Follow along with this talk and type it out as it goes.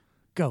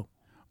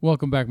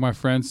Welcome back, my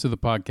friends, to the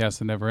podcast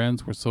that never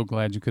ends. We're so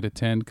glad you could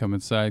attend. Come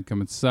inside, come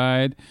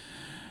inside.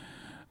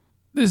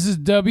 This is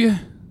W.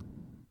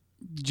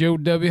 Joe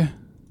W.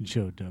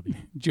 Joe W.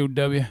 Joe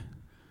W.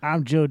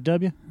 I'm Joe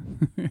W.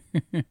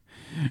 That's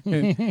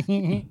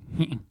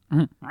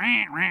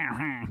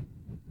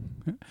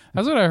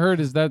what I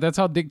heard. Is that's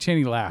how Dick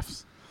Cheney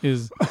laughs?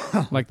 Is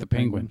like the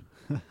penguin.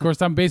 Of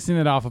course, I'm basing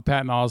it off of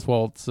Patton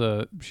Oswalt's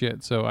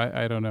shit, so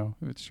I don't know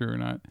if it's true or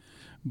not.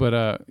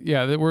 But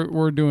yeah,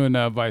 we're doing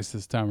Vice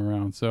this time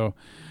around. So,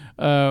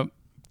 all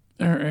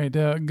right.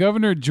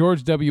 Governor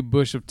George W.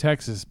 Bush of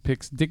Texas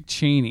picks Dick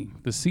Cheney,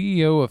 the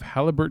CEO of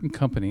Halliburton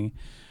Company,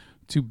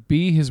 to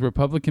be his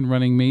Republican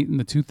running mate in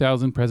the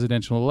 2000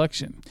 presidential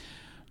election.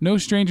 No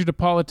stranger to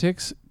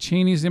politics,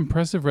 Cheney's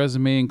impressive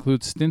resume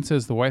includes stints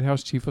as the White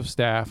House Chief of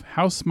Staff,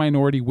 House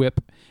Minority Whip,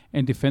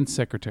 and Defense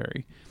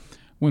Secretary.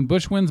 When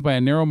Bush wins by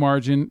a narrow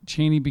margin,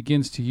 Cheney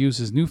begins to use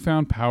his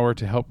newfound power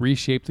to help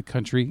reshape the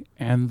country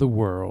and the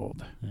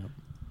world. Yep.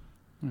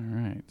 All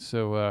right.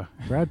 So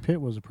Brad Pitt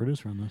was a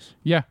producer on this.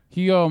 yeah,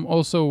 he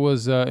also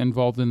was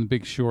involved in The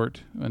Big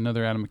Short,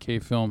 another Adam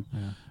McKay film.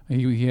 Yeah.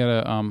 He had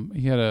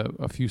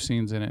a few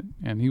scenes in it,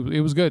 and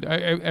it was good.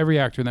 Every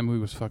actor in that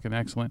movie was fucking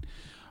excellent.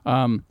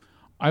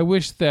 I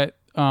wish that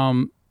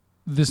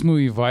this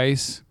movie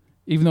Vice,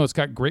 even though it's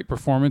got great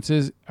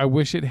performances, I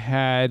wish it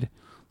had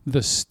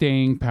the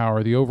staying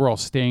power, the overall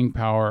staying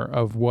power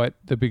of what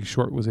The Big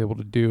Short was able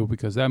to do,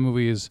 because that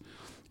movie is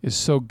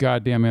so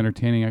goddamn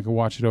entertaining. I could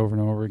watch it over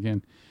and over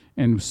again,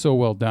 and so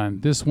well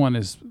done. This one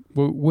is,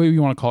 what do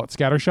you want to call it,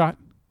 scattershot?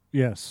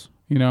 Yes.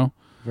 You know?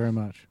 Very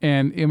much.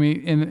 And I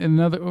mean,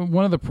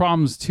 one of the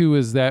problems too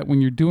is that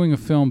when you're doing a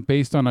film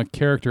based on a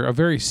character, a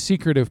very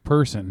secretive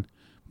person,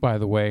 by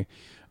the way,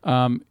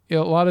 a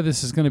lot of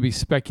this is going to be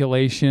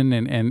speculation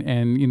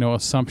and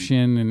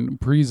assumption and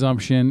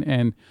presumption,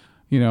 and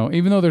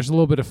even though there's a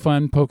little bit of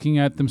fun poking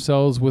at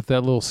themselves with that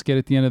little skit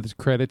at the end of the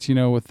credits,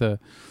 with the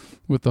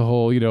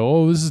whole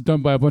this is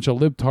done by a bunch of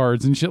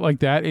libtards and shit like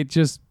that.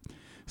 It's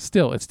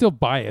still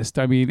biased.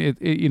 I mean,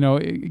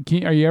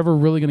 are you ever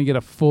really going to get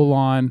a full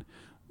on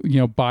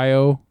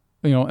bio,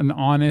 an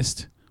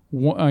honest,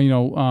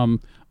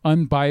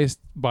 unbiased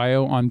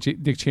bio on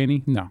Dick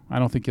Cheney? No, I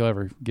don't think you'll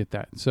ever get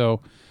that. So,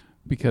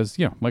 because,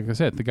 like I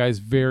said, the guy's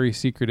very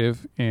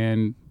secretive,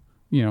 and,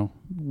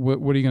 what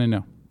are you going to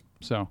know?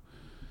 So,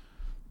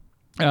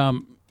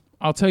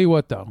 I'll tell you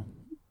what, though.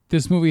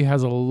 This movie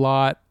has a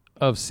lot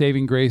of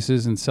saving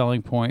graces and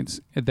selling points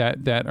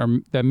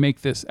that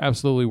make this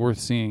absolutely worth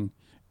seeing.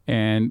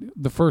 And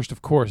the first,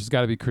 of course, has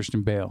got to be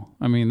Christian Bale.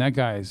 I mean, that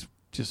guy is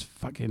just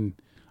fucking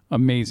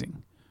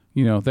amazing.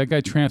 That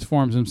guy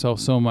transforms himself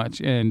so much.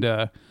 And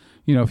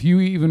if you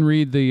even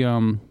read the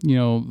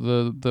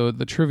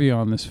the trivia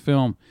on this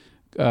film,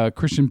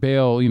 Christian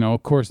Bale,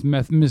 of course,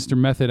 Mr.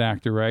 Method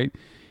Actor, right?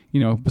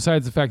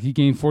 Besides the fact he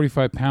gained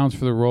 45 pounds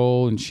for the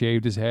role and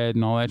shaved his head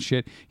and all that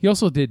shit, he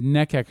also did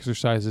neck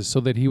exercises so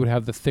that he would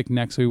have the thick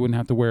neck, so he wouldn't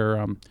have to wear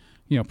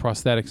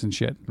prosthetics and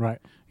shit. Right.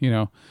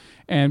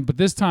 But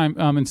this time,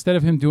 instead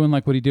of him doing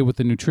like what he did with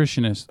the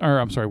nutritionist,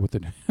 with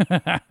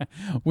the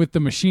with the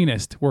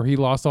machinist, where he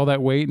lost all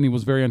that weight and he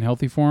was very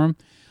unhealthy for him,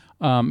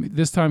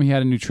 this time he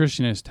had a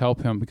nutritionist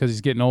help him because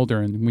he's getting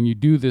older. And when you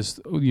do this,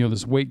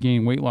 this weight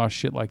gain, weight loss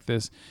shit like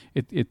this,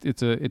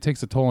 it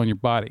takes a toll on your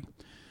body.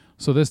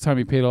 So this time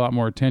he paid a lot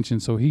more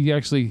attention. So he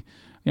actually,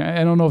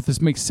 I don't know if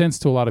this makes sense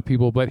to a lot of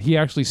people, but he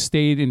actually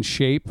stayed in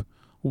shape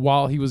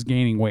while he was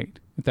gaining weight,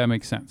 if that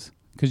makes sense.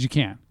 Because you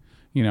can,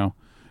 you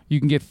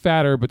can get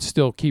fatter, but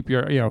still keep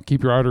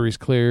your arteries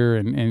clear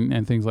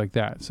and things like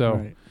that. So,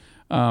 right.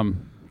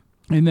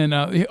 And then,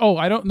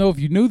 I don't know if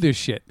you knew this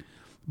shit,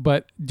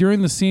 but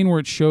during the scene where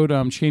it showed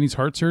Cheney's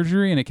heart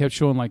surgery and it kept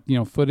showing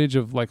footage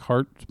of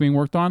hearts being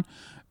worked on,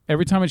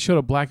 every time it showed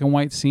a black and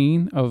white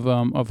scene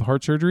of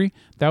heart surgery,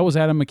 that was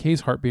Adam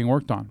McKay's heart being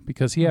worked on,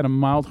 because he had a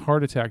mild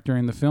heart attack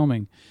during the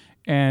filming.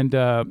 And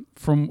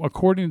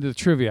according to the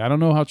trivia, I don't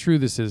know how true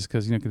this is,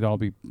 because it could all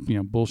be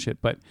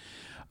bullshit, but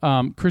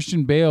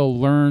Christian Bale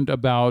learned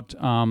about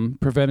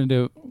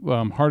preventative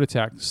heart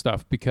attack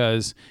stuff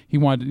because he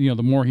wanted,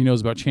 the more he knows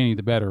about Cheney,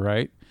 the better,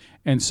 right?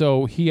 And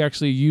so he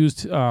actually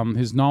used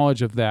his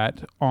knowledge of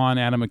that on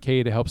Adam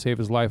McKay to help save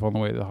his life on the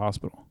way to the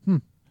hospital.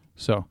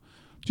 So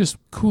just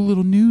cool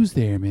little news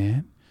there,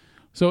 man.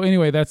 So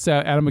anyway, that's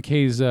Adam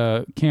McKay's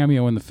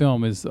cameo in the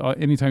film. Is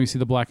anytime you see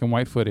the black and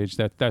white footage,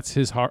 that's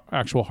his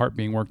actual heart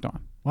being worked on.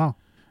 Wow.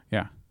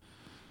 Yeah.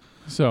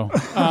 So,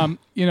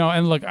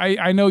 and look,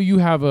 I know you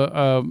have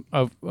a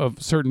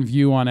certain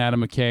view on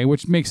Adam McKay,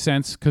 which makes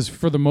sense, because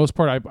for the most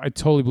part, I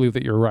totally believe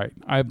that you're right.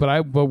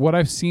 But what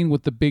I've seen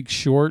with The Big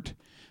Short,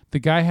 the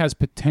guy has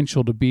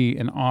potential to be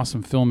an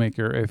awesome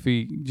filmmaker if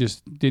he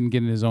just didn't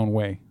get in his own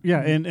way.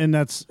 Yeah, and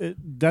that's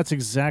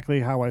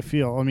exactly how I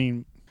feel. I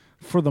mean,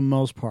 for the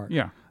most part.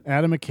 Yeah.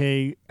 Adam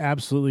McKay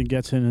absolutely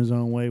gets in his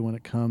own way when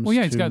it comes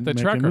to he's got that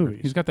track record. Movies.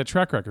 He's got that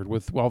track record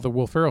with all the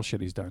Will Ferrell shit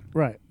he's done.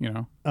 Right.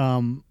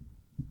 I'm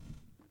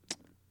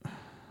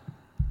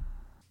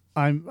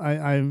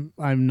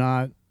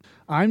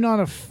not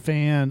a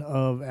fan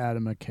of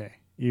Adam McKay.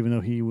 even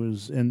though he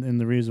was. And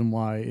the reason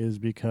why is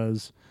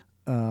because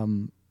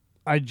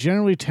I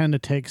generally tend to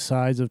take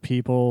sides of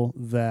people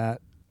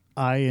that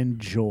I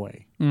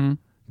enjoy. Mm-hmm.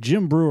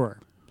 Jim Brewer.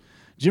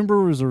 Jim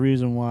Brewer is the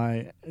reason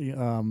why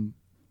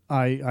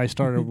I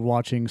started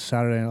watching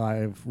Saturday Night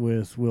Live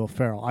with Will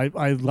Ferrell.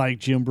 I like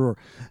Jim Brewer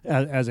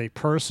as a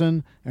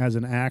person, as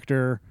an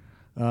actor.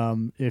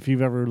 If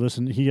you've ever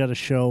listened, he had a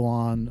show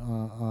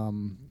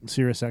on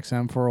Sirius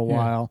XM for a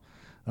while.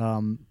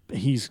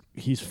 He's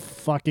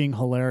fucking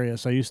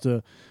hilarious. I used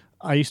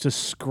to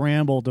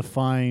scramble to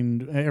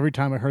find, every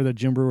time I heard that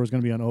Jim Brewer was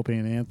going to be on Opie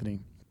and Anthony,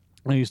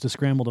 I used to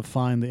scramble to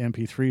find the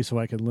MP3 so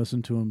I could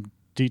listen to him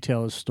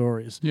detail his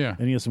stories. Yeah.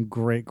 And he has some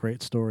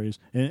great stories.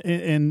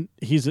 And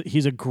he's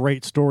a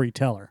great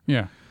storyteller.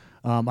 Yeah.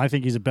 I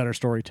think he's a better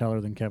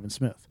storyteller than Kevin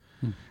Smith.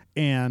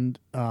 And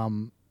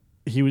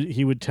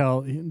he would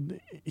tell,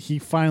 he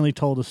finally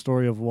told a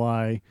story of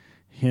why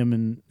him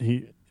and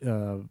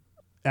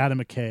Adam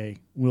McKay,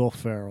 Will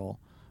Ferrell,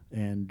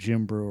 and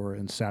Jim Brewer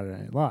and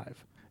Saturday Night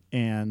Live.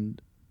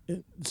 And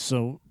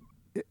so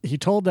he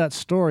told that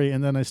story,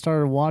 and then when I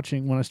started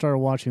watching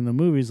the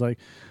movies, like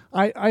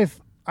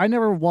I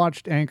never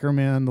watched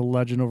Anchorman: The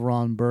Legend of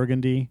Ron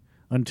Burgundy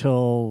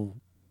until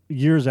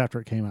years after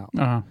it came out.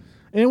 Uh-huh.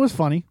 And it was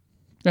funny.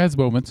 It has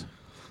moments.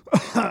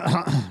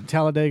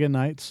 Talladega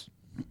Nights.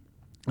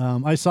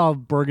 I saw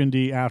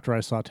Burgundy after I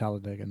saw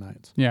Talladega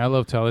Nights. Yeah, I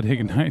love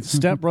Talladega Nights.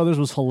 Step Brothers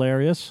was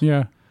hilarious.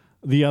 Yeah.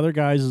 The Other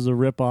Guys is a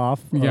ripoff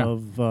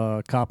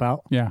of Cop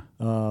Out. Yeah.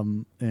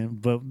 And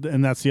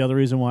that's the other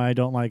reason why I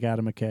don't like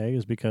Adam McKay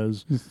is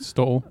because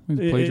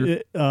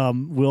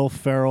Will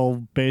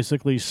Ferrell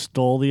basically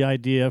stole the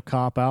idea of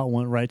Cop Out,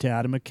 went right to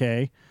Adam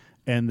McKay,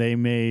 and they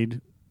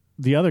made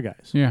The Other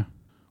Guys. Yeah.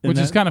 Which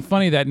is kind of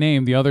funny, that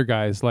name, The Other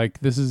Guys.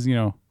 Like, this is,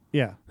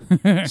 Yeah.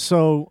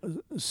 so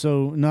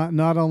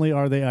not only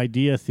are they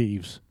idea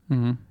thieves,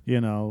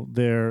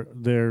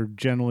 they're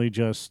generally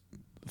just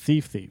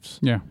thieves.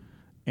 Yeah.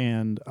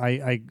 And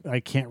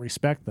I can't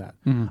respect that.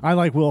 Mm-hmm. I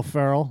like Will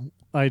Ferrell.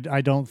 I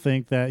don't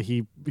think that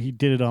he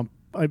did it on.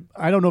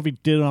 I don't know if he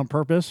did it on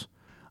purpose.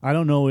 I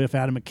don't know if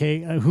Adam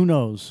McKay. Who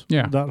knows?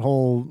 Yeah. The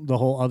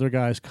whole Other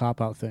Guys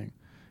Cop Out thing.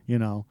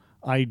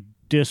 I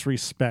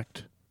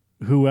disrespect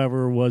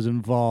whoever was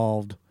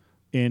involved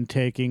in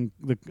taking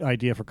the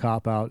idea for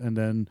Cop Out and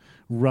then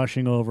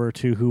rushing over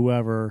to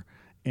whoever,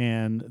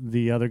 and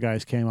The Other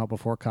Guys came out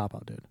before Cop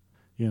Out did.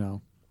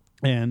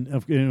 And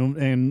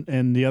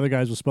The Other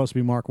Guys was supposed to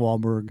be Mark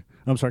Wahlberg.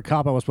 I'm sorry,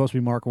 Cop Out was supposed to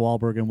be Mark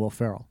Wahlberg and Will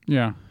Ferrell.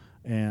 Yeah.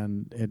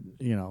 And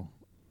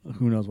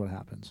who knows what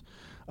happens.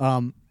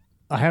 I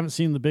haven't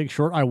seen The Big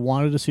Short. I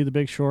wanted to see The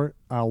Big Short.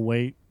 I'll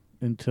wait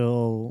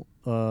until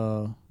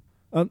I'll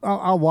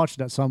watch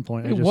it at some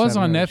point. It was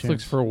on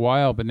Netflix for a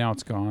while, but now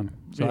it's gone.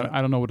 So yeah.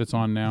 I don't know what it's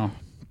on now.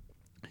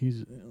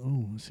 Is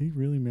he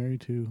really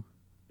married to?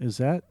 Is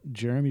that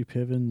Jeremy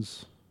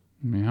Piven's?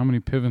 I mean, how many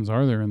Pivens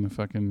are there in the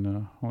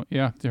fucking...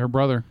 her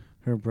brother.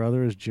 Her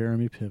brother is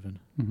Jeremy Piven.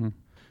 Mm-hmm.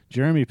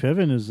 Jeremy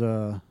Piven is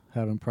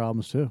having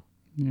problems, too.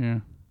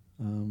 Yeah.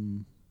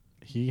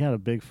 He had a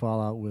big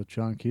fallout with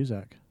John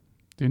Cusack.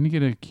 Didn't he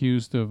get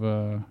accused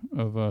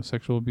of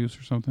sexual abuse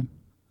or something?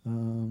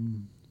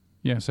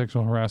 Yeah,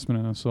 sexual harassment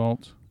and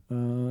assault.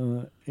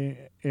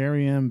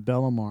 Ariane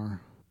Bellamar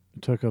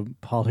took a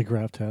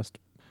polygraph test.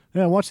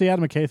 Yeah, watch the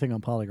Adam McKay thing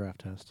on polygraph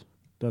test.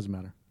 Doesn't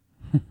matter.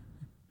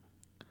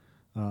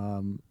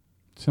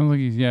 Sounds like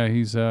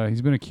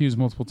he's been accused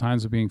multiple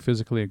times of being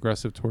physically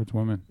aggressive towards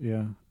women.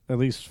 Yeah, at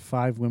least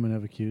 5 women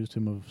have accused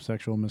him of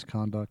sexual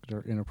misconduct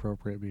or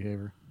inappropriate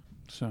behavior.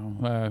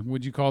 So,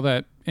 would you call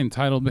that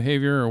entitled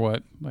behavior or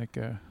what? Like,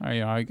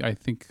 I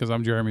think because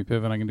I'm Jeremy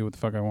Piven, I can do what the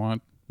fuck I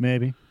want.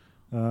 Maybe.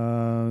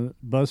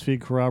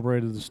 BuzzFeed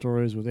corroborated the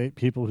stories with 8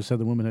 people who said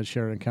the women had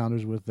shared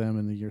encounters with them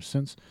in the years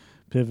since.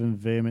 Piven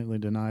vehemently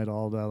denied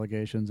all the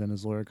allegations, and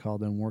his lawyer called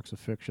them works of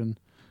fiction.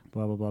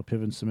 Blah, blah, blah.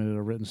 Piven submitted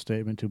a written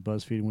statement to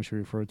BuzzFeed in which he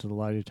referred to the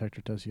lie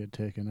detector test he had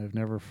taken. I've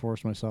never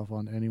forced myself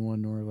on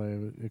anyone, nor have I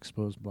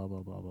exposed blah, blah,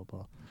 blah, blah,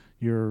 blah.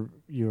 Your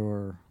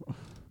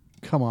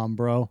come on,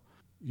 bro.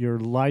 Your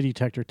lie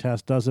detector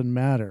test doesn't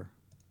matter.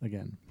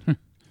 Again,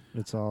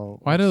 it's all...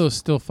 Why do those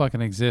still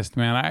fucking exist,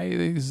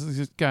 man? This is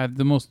just, God,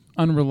 the most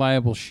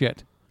unreliable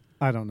shit.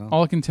 I don't know.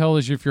 All I can tell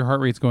is if your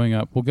heart rate's going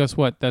up. Well, guess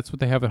what? That's what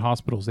they have at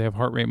hospitals. They have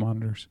heart rate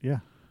monitors. Yeah.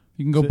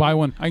 You can go buy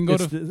one.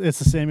 It's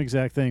the same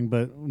exact thing,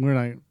 but we're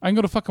not... I can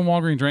go to fucking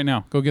Walgreens right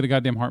now. Go get a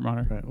goddamn heart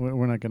monitor. Right.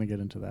 We're not going to get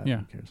into that.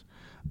 Yeah. Who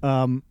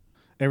cares?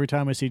 Every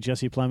time I see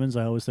Jesse Plemons,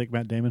 I always think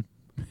Matt Damon.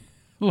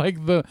 like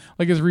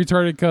his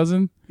retarded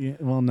cousin? Yeah,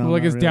 well, no,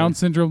 like his really. Down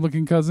syndrome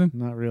looking cousin?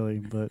 Not really,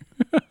 but...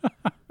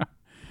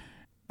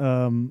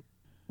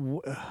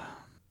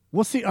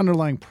 what's the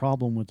underlying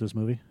problem with this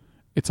movie?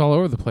 It's all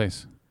over the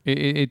place.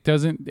 It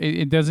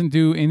doesn't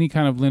do any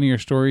kind of linear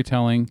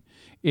storytelling.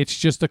 It's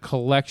just a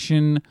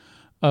collection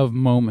of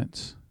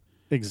moments.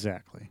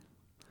 Exactly.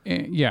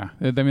 Yeah.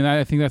 I mean,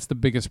 I think that's the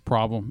biggest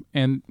problem.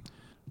 And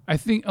I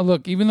think,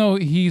 look, even though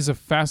he's a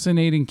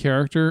fascinating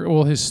character,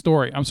 well, his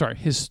story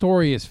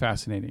is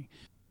fascinating.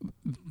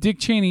 Dick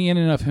Cheney in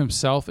and of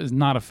himself is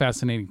not a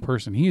fascinating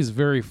person. He is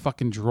very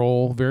fucking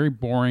droll, very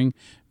boring,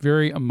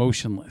 very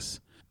emotionless.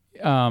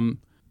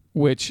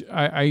 Which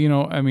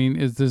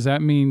does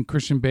that mean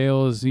Christian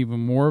Bale is even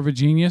more of a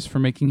genius for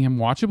making him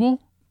watchable?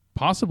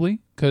 Possibly,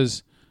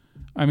 because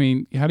how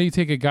do you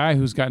take a guy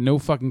who's got no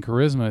fucking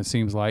charisma, it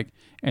seems like,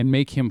 and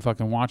make him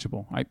fucking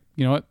watchable?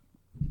 You know what?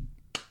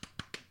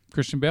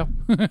 Christian Bale.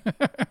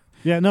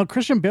 Yeah, no,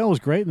 Christian Bale was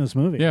great in this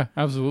movie. Yeah,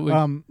 absolutely.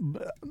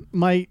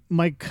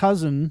 My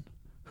cousin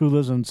who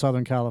lives in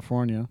Southern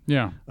California.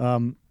 Yeah.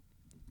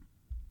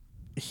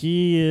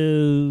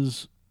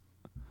 He's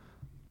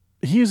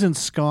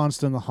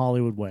ensconced in the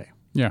Hollywood way.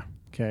 Yeah.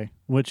 Okay,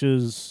 which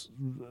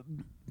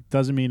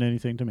doesn't mean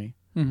anything to me.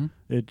 Mm-hmm.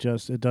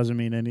 It doesn't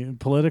mean any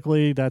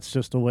politically. That's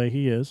just the way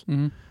he is.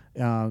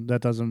 Mm-hmm.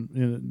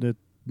 That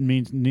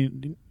means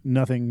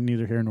nothing,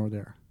 neither here nor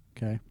there.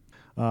 Okay.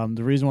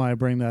 The reason why I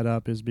bring that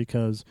up is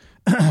because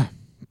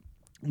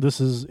this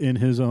is in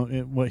his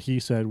own. What he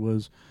said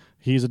was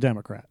he's a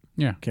Democrat.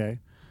 Yeah. Okay.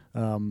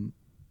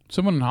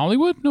 Someone in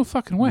Hollywood? No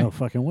fucking way. No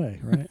fucking way,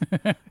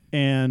 right?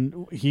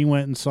 And he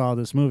went and saw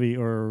this movie,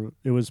 or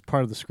it was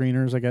part of the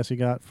screeners, I guess he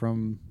got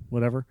from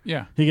whatever.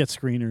 Yeah. He gets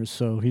screeners,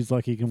 so he's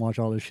lucky he can watch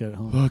all this shit at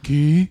home.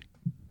 Lucky.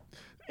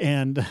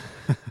 And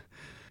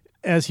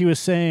as he was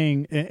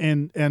saying,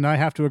 and I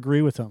have to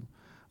agree with him,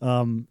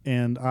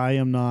 and I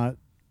am not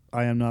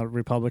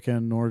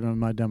Republican, nor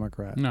am I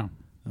Democrat. No.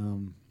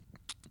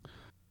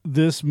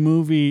 This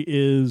movie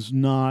is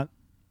not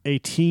a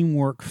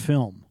teamwork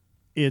film.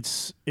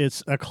 It's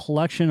a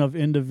collection of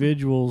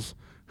individuals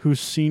who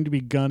seem to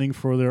be gunning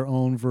for their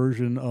own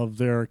version of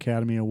their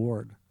Academy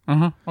Award.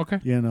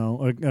 Okay.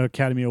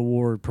 Academy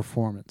Award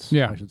performance.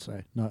 Yeah. I should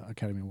say, not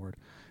Academy Award.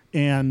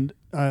 And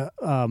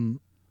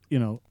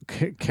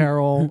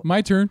Carol.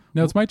 My turn.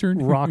 No, it's my turn.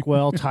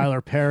 Rockwell,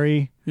 Tyler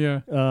Perry. Yeah.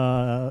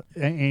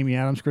 Amy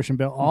Adams, Christian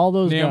Bale. All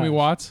those Naomi guys.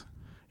 Watts.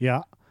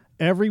 Yeah.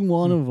 Every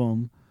one of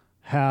them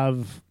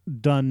have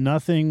done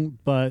nothing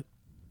but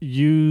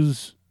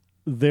use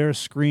their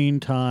screen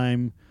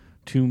time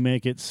to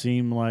make it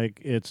seem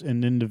like it's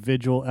an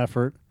individual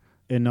effort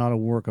and not a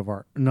work of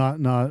art, not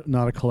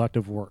a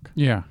collective work.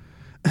 Yeah.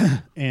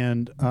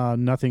 And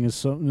nothing is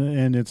so,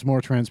 and it's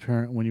more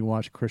transparent when you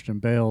watch Christian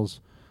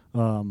Bale's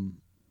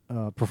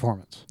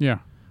performance. Yeah.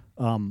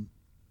 And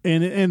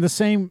the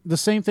same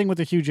thing with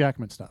the Hugh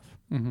Jackman stuff.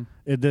 Mm-hmm.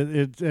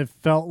 It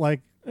felt like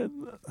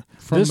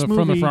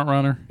from the front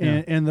runner,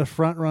 and the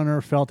front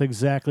runner felt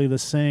exactly the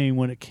same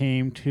when it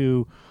came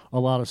to a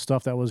lot of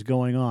stuff that was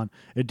going on.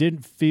 It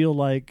didn't feel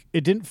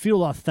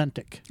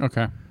authentic.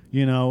 Okay.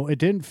 It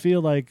didn't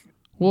feel like.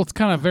 Well, it's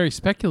kind of very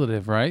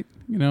speculative, right?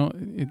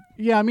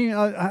 Yeah, I mean,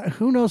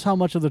 who knows how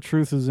much of the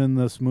truth is in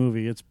this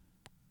movie? It's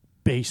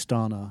based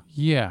on a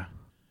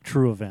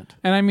true event.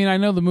 And I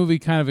know the movie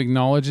kind of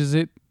acknowledges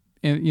it,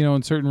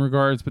 in certain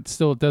regards, but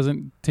still, it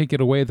doesn't take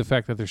it away the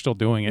fact that they're still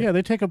doing it. Yeah,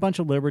 they take a bunch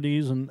of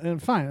liberties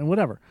and fine and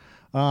whatever.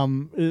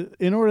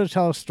 In order to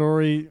tell a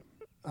story,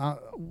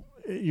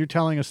 you're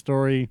telling a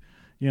story.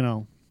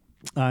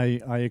 I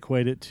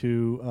equate it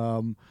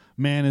to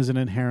man is an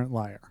inherent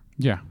liar.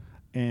 Yeah.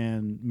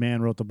 And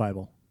man wrote the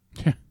Bible.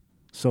 Yeah.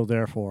 So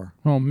therefore.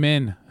 Well,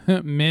 men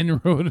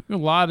wrote, a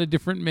lot of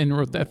different men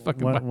wrote that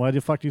fucking Bible. Why the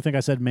fuck do you think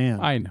I said man?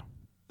 I know.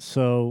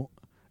 So,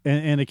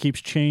 and it keeps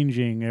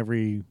changing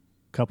every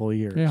couple of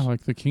years. Yeah,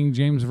 like the King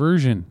James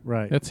Version.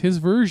 Right. That's his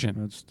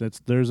version.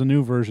 There's a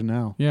new version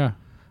now. Yeah.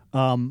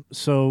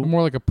 So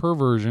more like a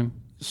perversion.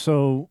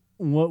 So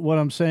what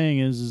I'm saying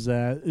is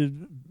that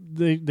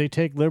they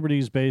take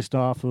liberties based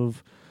off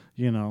of,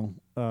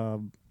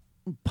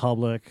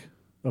 public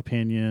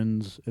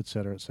opinions, et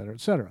cetera, et cetera, et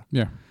cetera.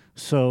 Yeah.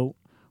 So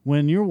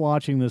when you're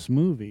watching this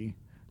movie,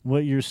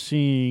 what you're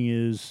seeing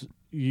is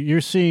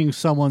you're seeing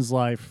someone's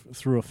life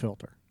through a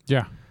filter.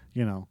 Yeah.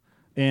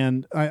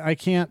 And I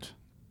can't.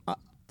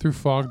 Through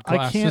fog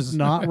glasses. I can't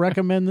not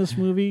recommend this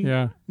movie.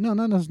 Yeah. No,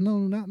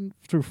 not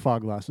through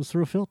fog glasses,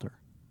 through a filter.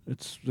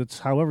 It's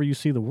however you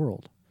see the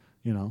world,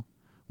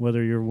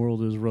 whether your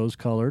world is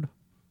rose-colored,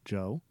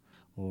 Joe,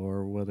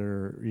 or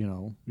whether,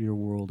 your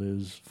world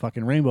is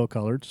fucking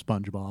rainbow-colored,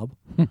 SpongeBob,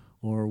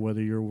 or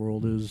whether your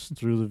world is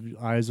through the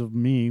eyes of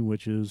me,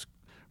 which is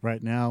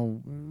right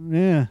now,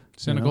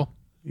 cynical.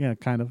 Yeah,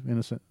 kind of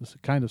innocent,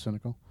 kind of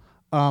cynical.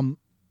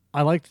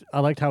 I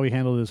liked how he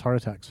handled his heart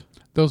attacks.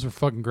 Those were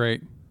fucking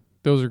great.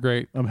 Those are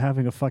great. I'm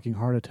having a fucking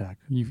heart attack.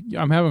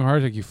 I'm having a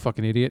heart attack, you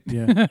fucking idiot.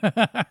 Yeah.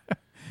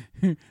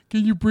 Can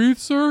you breathe,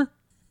 sir?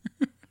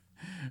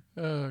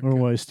 Or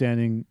while he's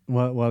standing,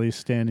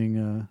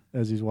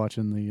 as he's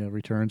watching the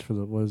returns for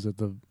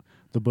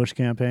the Bush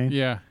campaign.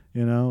 Yeah.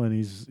 And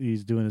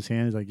he's doing his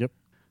hand. He's like, "Yep,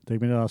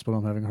 take me to the hospital.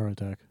 I'm having a heart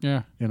attack."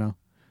 Yeah.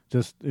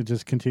 It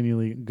just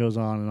continually goes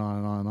on and on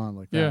and on and on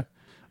like that.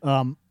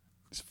 Yeah.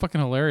 It's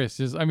fucking hilarious.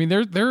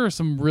 There are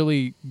some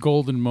really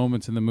golden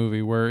moments in the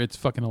movie where it's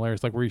fucking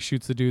hilarious, like where he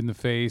shoots the dude in the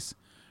face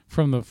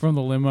from the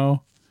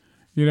limo,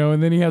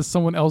 and then he has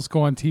someone else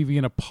go on TV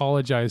and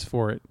apologize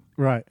for it.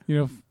 Right.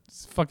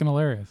 It's fucking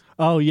hilarious.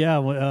 Oh yeah,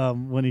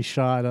 when he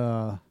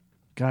shot,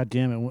 God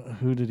damn it,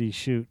 who did he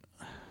shoot?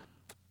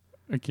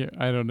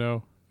 I don't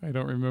know. I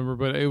don't remember,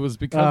 but it was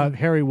because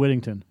Harry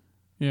Whittington.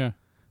 yeah.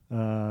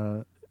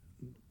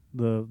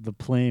 The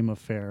Plame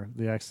affair,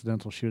 the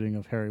accidental shooting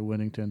of Harry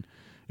Whittington,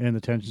 and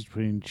the tensions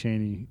between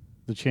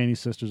the Cheney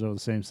sisters over the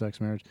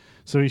same-sex marriage.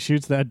 So he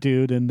shoots that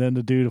dude, and then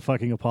the dude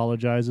fucking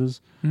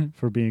apologizes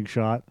for being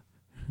shot.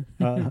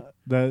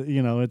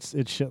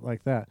 It's shit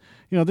like that.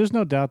 There's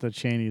no doubt that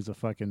Cheney is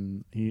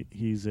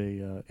he's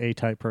a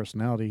A-type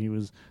personality. He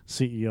was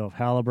CEO of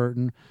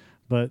Halliburton,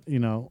 but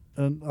and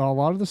a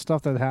lot of the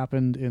stuff that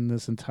happened in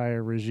this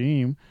entire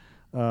regime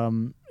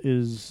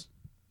is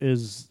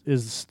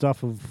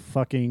stuff of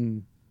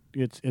fucking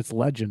it's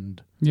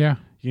legend. Yeah.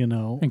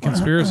 And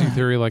conspiracy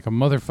theory like a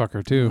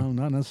motherfucker too. No,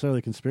 not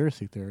necessarily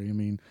conspiracy theory. I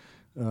mean,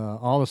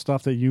 all the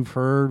stuff that you've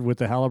heard with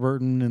the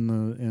Halliburton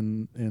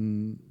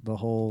and the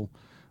whole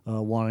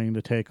wanting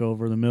to take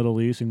over the Middle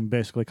East and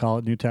basically call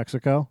it New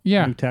Texaco,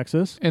 New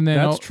Texas, and then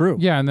that's true.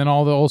 Yeah, and then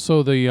all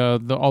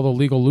the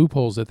legal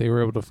loopholes that they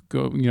were able to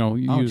go,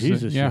 use. Oh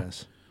Jesus,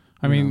 yes.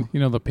 I mean,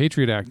 the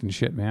Patriot Act and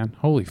shit, man.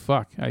 Holy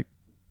fuck,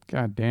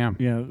 God damn.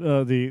 Yeah,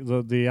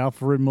 the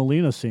Alfred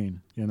Molina scene,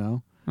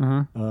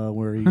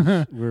 where he's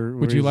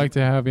would you like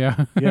to have?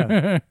 Yeah,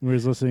 where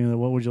he's listening to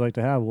what would you like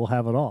to have? We'll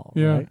have it all.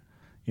 Yeah, right?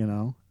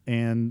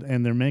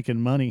 And they're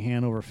making money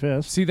hand over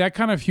fist. See, that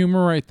kind of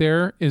humor right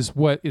there is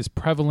what is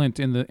prevalent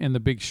in the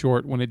Big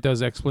Short when it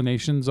does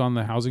explanations on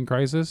the housing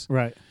crisis.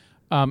 Right.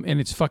 And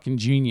it's fucking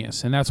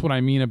genius. And that's what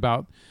I mean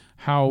about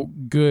how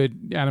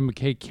good Adam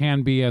McKay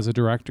can be as a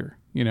director,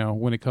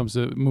 when it comes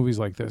to movies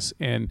like this.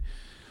 And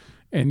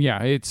yeah,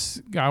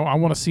 I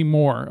want to see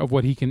more of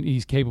what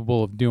he's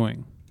capable of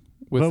doing.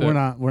 But we're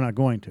not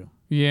going to.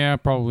 Yeah,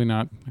 probably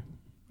not.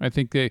 I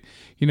think the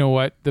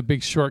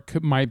Big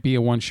Short might be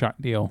a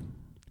one-shot deal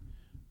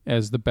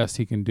as the best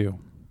he can do,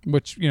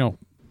 which,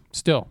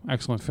 still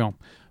excellent film.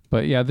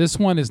 But yeah, this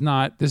is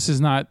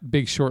not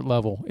Big Short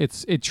level.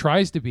 It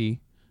tries to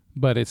be,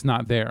 but it's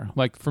not there.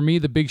 Like for me,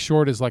 The Big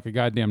Short is like a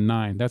goddamn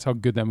 9. That's how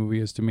good that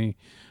movie is to me.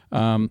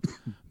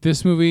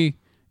 This movie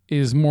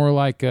is more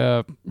like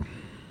I'd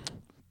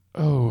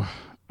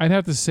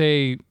have to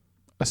say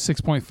a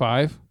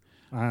 6.5.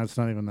 It's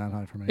not even that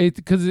high for me.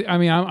 Because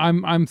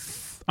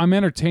I'm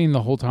entertained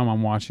the whole time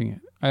I'm watching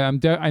it.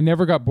 I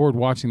never got bored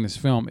watching this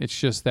film. It's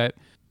just that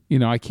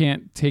I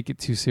can't take it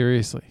too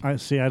seriously. I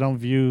don't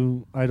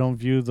view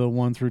the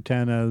 1 through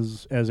 10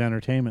 as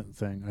entertainment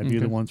thing. I view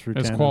the 1 through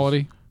 10 as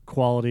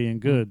quality and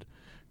good.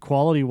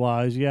 Quality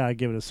wise, yeah, I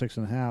give it a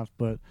 6.5.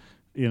 But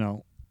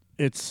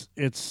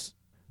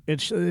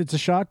it's a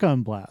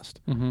shotgun blast.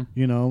 Mm-hmm.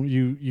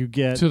 You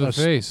get to the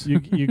face.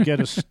 you get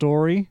a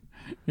story.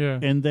 Yeah.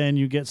 And then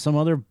you get some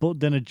other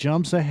then it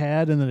jumps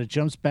ahead, and then it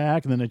jumps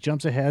back, and then it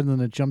jumps ahead, and then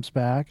it jumps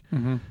back.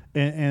 Mm-hmm.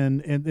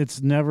 And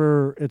it's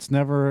never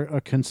a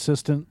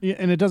consistent,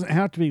 and it doesn't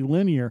have to be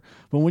linear.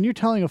 But when you're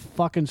telling a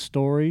fucking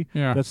story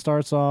that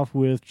starts off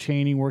with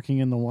Cheney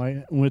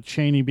with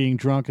Cheney being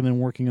drunk and then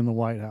working in the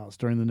White House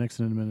during the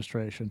Nixon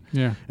administration.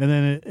 Yeah. And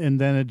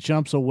then it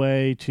jumps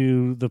away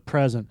to the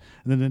present,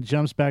 and then it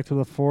jumps back to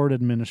the Ford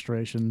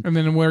administration. And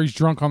then where he's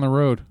drunk on the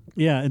road.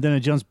 Yeah, and then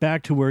it jumps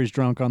back to where he's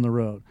drunk on the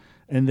road.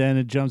 And then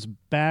it jumps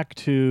back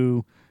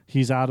to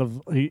he's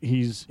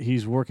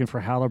working for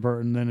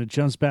Halliburton. Then it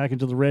jumps back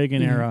into the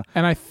Reagan era.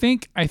 And I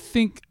think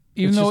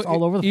even though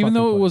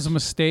it was a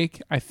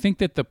mistake, I think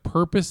that the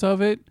purpose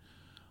of it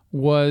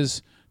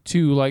was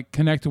to like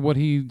connect to what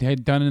he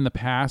had done in the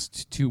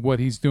past to what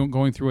he's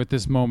going through at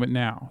this moment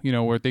now.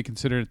 Where they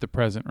consider it the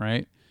present,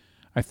 right?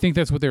 I think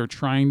that's what they were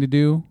trying to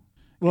do.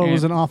 Well, it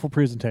was an awful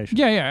presentation.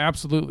 Yeah,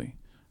 absolutely.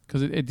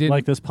 Because it did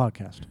like this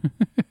podcast.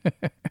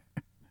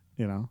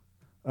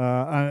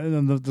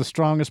 And the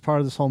strongest part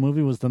of this whole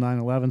movie was the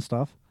 9/11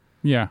 stuff.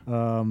 Yeah.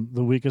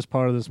 The weakest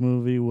part of this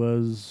movie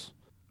was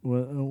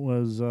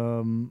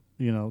the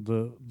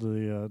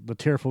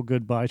tearful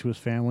goodbye to his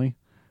family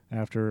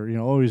after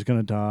he's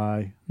gonna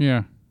die.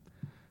 Yeah.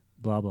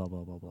 Blah blah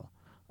blah blah blah.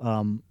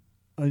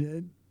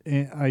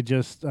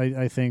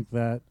 I think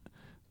that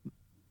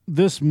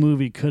this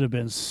movie could have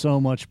been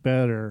so much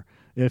better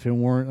if it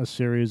weren't a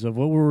series of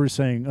what we were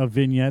saying of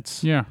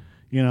vignettes. Yeah.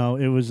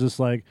 It was just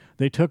like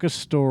they took a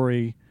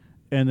story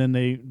and then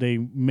they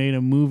made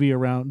a movie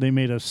around. They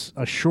made a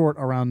short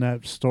around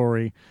that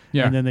story.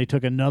 Yeah. And then they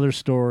took another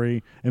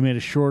story and made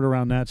a short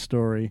around that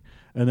story.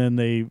 And then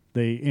they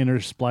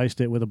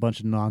interspliced it with a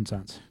bunch of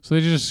nonsense. So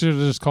they should have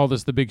just called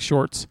this The Big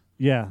Shorts.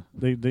 Yeah.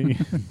 They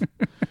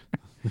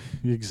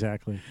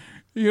exactly.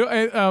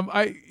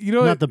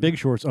 Not The Big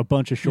Shorts, a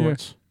bunch of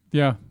shorts.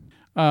 Yeah.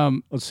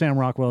 Sam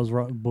Rockwell's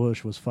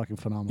Bush was fucking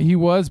phenomenal. He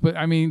was, but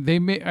I mean,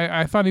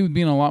 I thought he would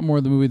be in a lot more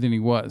of the movie than he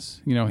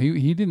was.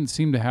 He didn't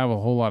seem to have a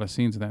whole lot of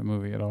scenes in that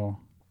movie at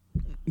all.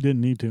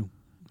 Didn't need to.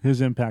 His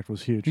impact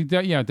was huge.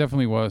 Yeah,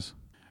 definitely was.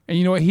 And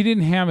you know what? He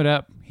didn't ham it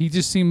up. He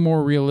just seemed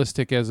more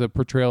realistic as a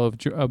portrayal of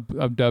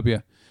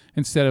W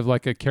instead of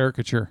like a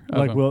caricature.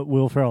 Like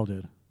Will Ferrell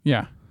did.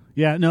 Yeah.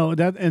 Yeah, no,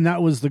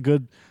 that was the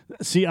good.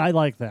 See, I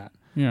like that.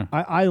 Yeah.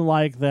 I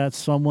like that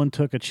someone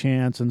took a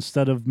chance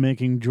instead of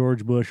making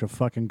George Bush a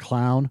fucking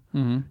clown.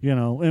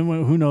 Mm-hmm.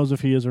 And who knows if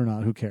he is or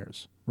not? Who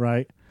cares,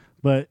 right?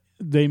 But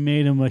they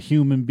made him a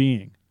human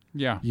being.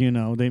 Yeah.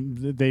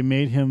 They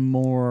made him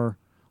more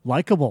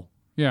likable.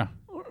 Yeah.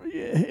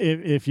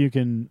 If you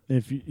can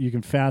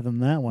fathom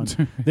that one,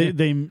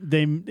 they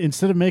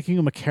instead of making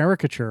him a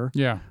caricature,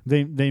 Yeah.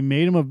 they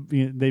made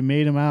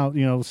him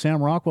out.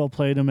 Sam Rockwell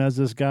played him as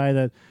this guy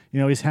that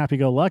he's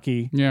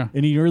happy-go-lucky, Yeah.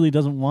 and he really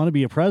doesn't want to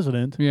be a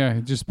president. Yeah.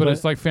 But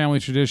it's like family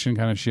tradition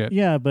kind of shit.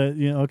 Yeah, but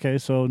okay,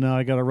 so now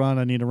I got to run.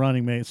 I need a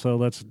running mate. So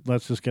let's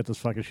just get this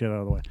fucking shit out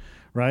of the way,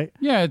 right?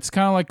 Yeah, it's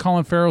kind of like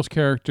Colin Farrell's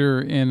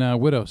character in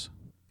Widows.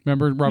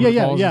 Remember Robert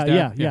Duvall's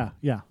dad?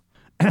 Yeah.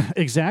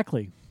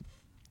 Exactly.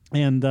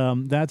 And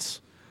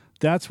that's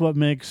what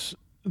makes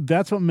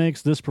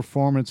this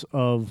performance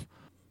of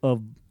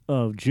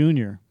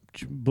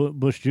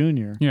Bush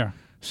Jr. Yeah.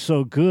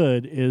 so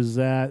good is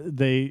that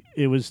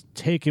it was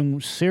taken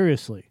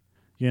seriously.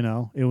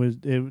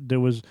 There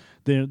was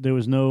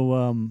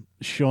no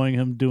showing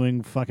him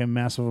doing fucking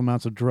massive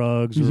amounts of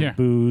drugs or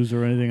booze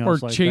or anything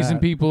else or like chasing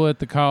that. people at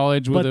the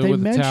college with a towel. But they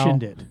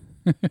mentioned it.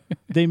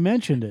 They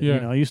mentioned it.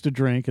 Yeah. I used to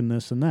drink and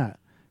this and that.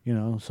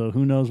 So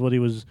who knows what he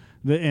was,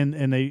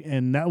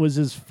 and that was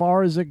as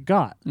far as it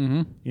got.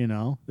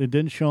 Mm-hmm. It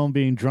didn't show him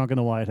being drunk in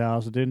the White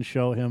House. It didn't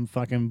show him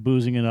fucking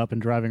boozing it up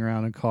and driving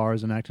around in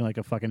cars and acting like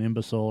a fucking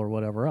imbecile or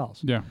whatever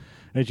else. Yeah.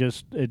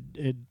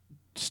 It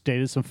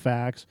stated some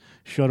facts,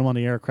 showed him on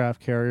the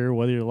aircraft carrier,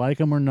 whether you like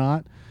him or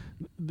not.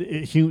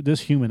 This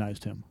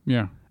humanized him.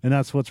 Yeah. And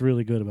that's what's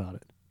really good about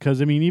it.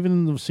 Because even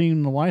in the scene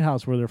in the White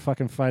House where they're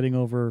fucking fighting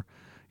over,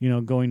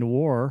 going to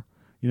war.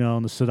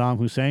 And the Saddam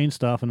Hussein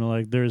stuff, and they're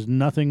like, there's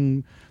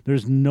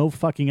no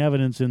fucking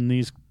evidence in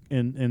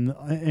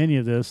any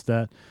of this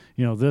that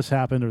this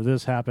happened or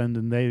this happened,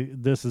 and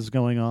this is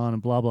going on,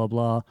 and blah blah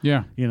blah.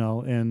 Yeah.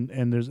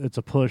 And it's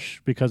a push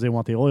because they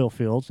want the oil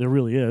fields. It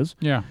really is.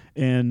 Yeah.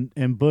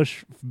 And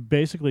Bush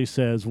basically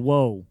says,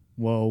 whoa,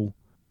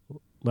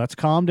 let's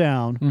calm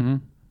down. Mm-hmm.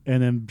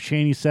 And then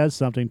Cheney says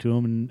something to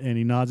him, and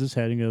he nods his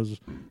head and goes,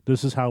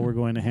 this is how we're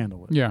going to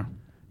handle it. Yeah.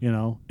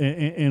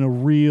 In a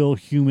real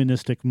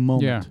humanistic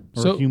moment,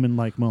 or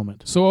human-like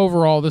moment. So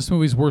overall, this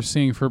movie's worth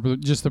seeing for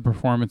just the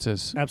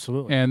performances.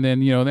 Absolutely. And then,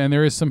 and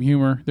there is some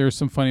humor. There's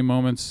some funny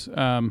moments.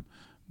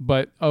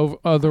 But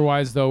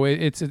otherwise, though,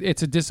 it's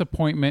a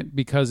disappointment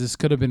because this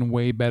could have been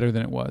way better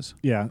than it was.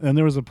 Yeah, and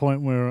there was a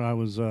point where I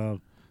was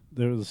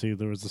there was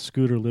the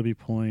Scooter Libby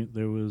point.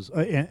 There was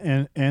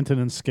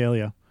Antonin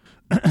Scalia,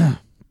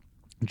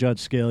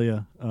 Judge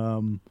Scalia,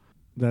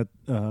 that.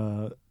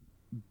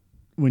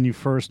 When you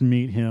first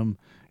meet him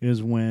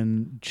is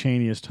when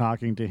Cheney is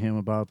talking to him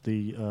about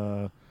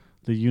the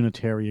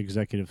unitary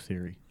executive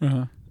theory,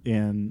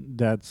 and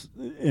that's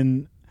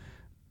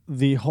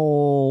the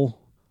whole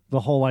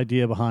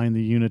idea behind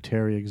the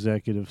unitary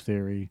executive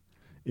theory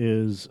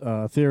is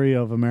a theory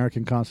of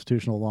American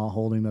constitutional law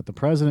holding that the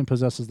president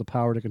possesses the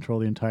power to control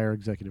the entire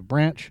executive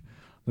branch.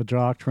 The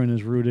doctrine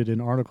is rooted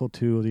in Article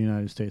 2 of the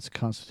United States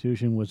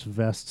Constitution, which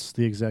vests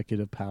the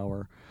executive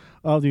power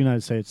of the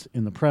United States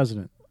in the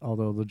president.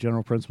 Although the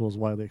general principle is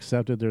widely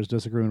accepted, there's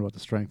disagreement about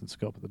the strength and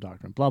scope of the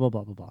doctrine. Blah blah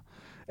blah blah blah.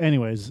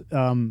 Anyways,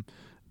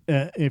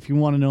 if you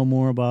want to know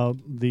more about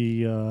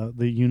the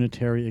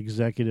unitary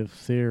executive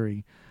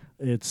theory,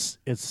 it's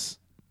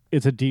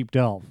a deep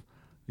delve.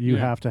 You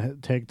have to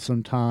take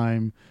some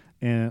time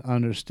and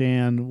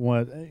understand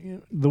what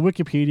the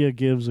Wikipedia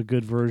gives a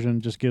good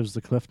version, just gives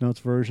the Cliff Notes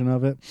version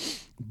of it,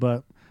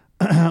 but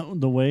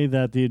the way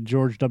that the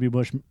George W.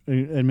 Bush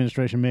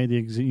administration made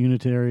the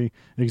unitary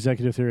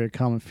executive theory a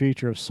common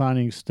feature of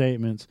signing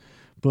statements,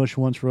 Bush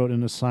once wrote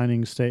in a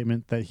signing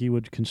statement that he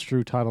would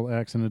construe Title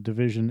X in a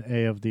Division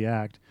A of the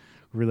Act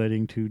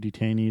relating to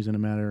detainees in a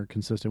manner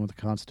consistent with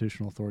the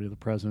constitutional authority of the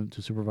president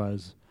to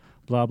supervise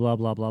blah, blah,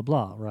 blah, blah,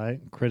 blah,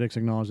 right? Critics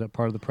acknowledge that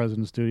part of the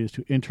president's duty is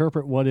to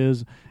interpret what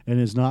is and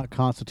is not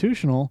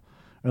constitutional,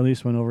 at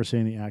least when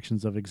overseeing the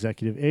actions of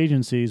executive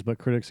agencies, but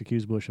critics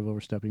accuse Bush of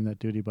overstepping that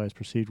duty by his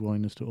perceived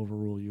willingness to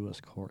overrule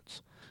U.S.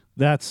 courts.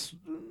 That's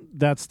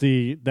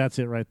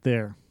it right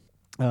there.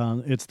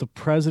 It's the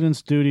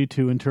president's duty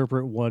to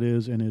interpret what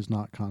is and is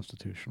not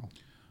constitutional.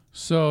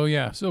 So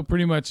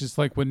pretty much it's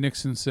like what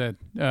Nixon said.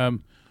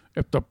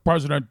 If the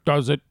president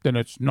does it, then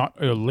it's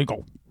not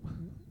illegal.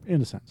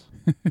 In a sense.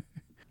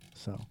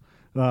 So...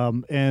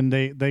 and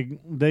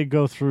they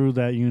go through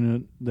that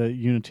the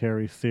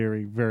unitary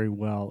theory very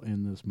well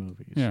in this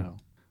movie. Yeah.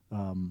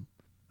 So,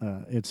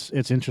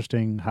 it's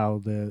interesting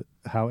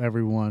how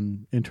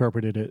everyone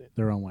interpreted it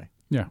their own way.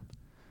 Yeah.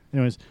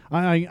 Anyways,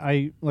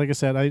 I like I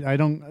said, I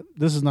don't.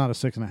 This is not a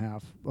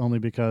 6.5, only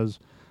because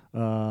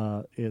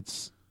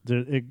it's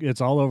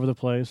all over the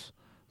place.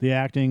 The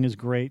acting is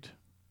great.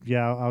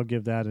 Yeah, I'll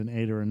give that an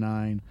 8 or a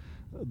 9.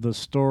 The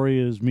story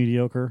is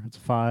mediocre. It's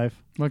a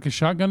 5. Like a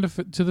shotgun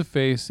to the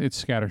face,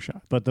 it's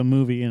scattershot. But the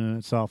movie in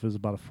itself is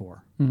about a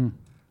 4.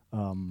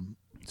 Mm-hmm.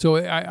 So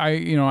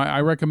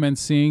I recommend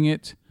seeing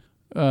it,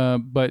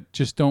 but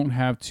just don't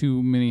have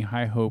too many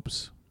high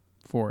hopes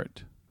for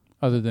it,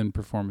 other than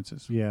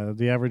performances. Yeah,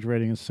 the average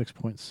rating is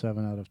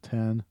 6.7 out of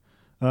 10.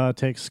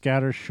 takes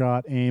scatter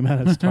shot aim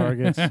at its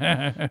targets,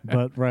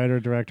 but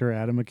writer-director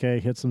Adam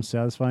McKay hits some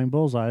satisfying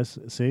bullseyes,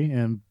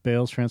 and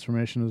Bale's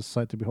transformation is a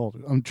sight to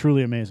behold.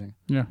 Truly amazing.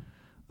 Yeah.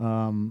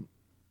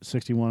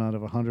 61 out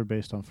of 100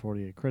 based on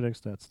 48 critics.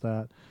 That's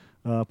that.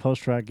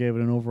 Post-Track gave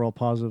it an overall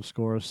positive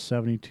score of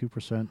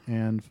 72%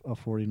 and a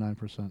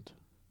 49%.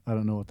 I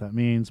don't know what that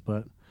means,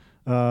 but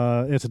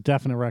it's a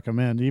definite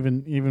recommend.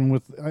 Even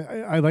with,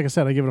 I like I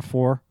said, I give it a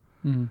 4.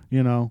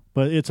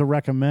 But it's a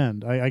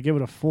recommend. I give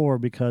it a 4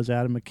 because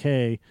Adam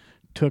McKay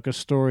took a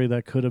story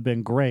that could have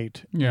been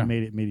great and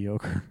made it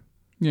mediocre.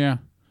 Yeah,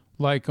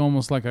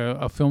 almost like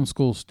a film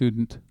school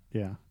student.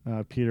 Yeah.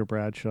 Peter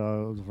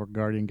Bradshaw for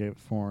Guardian gave it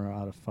 4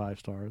 out of 5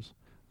 stars.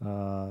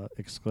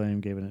 Exclaim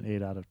gave it an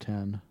 8 out of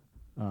 10.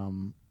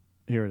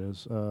 Here it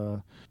is.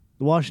 The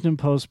Washington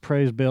Post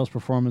praised Bale's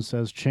performance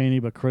as Chaney,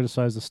 but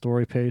criticized the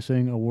story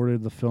pacing.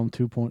 Awarded the film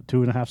 2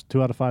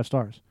 out of 5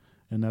 stars,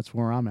 and that's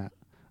where I'm at.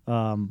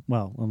 Well,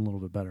 I'm a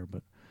little bit better,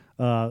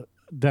 but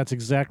that's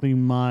exactly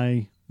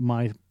my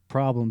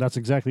problem. That's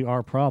exactly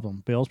our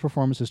problem. Bale's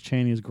performance as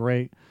Chaney is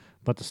great,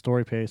 but the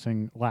story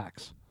pacing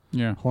lacks.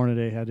 Yeah.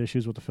 Hornaday had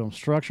issues with the film's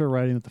structure,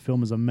 writing that the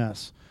film is a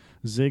mess.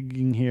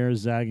 Zigging here,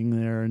 zagging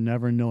there,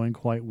 never knowing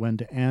quite when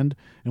to end,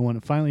 and when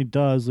it finally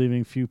does,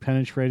 leaving few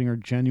penetrating or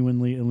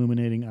genuinely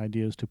illuminating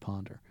ideas to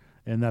ponder.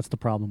 And that's the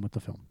problem with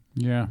the film.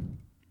 Yeah.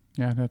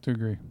 Yeah, I'd have to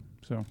agree.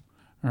 So,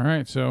 all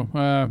right. So,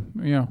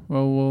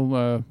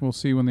 we'll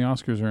see when the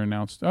Oscars are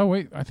announced. Oh,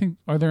 wait. I think,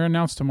 are they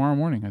announced tomorrow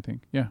morning, I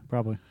think. Yeah.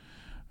 Probably.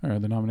 Or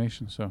the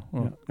nominations. So,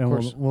 of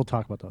course. We'll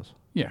talk about those.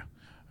 Yeah.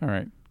 All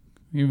right.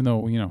 Even though,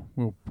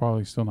 we'll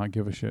probably still not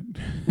give a shit.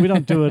 We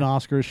don't do an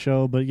Oscars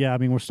show, but yeah, I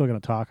mean, we're still going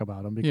to talk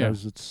about them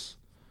because it's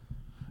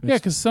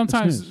because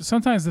sometimes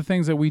the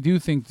things that we do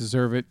think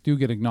deserve it do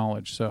get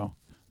acknowledged. So,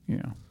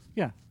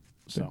 Yeah.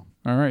 So.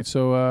 All right.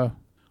 So,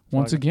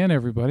 once again,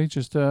 everybody,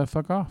 just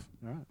fuck off.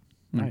 All right.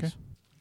 Nice. Okay.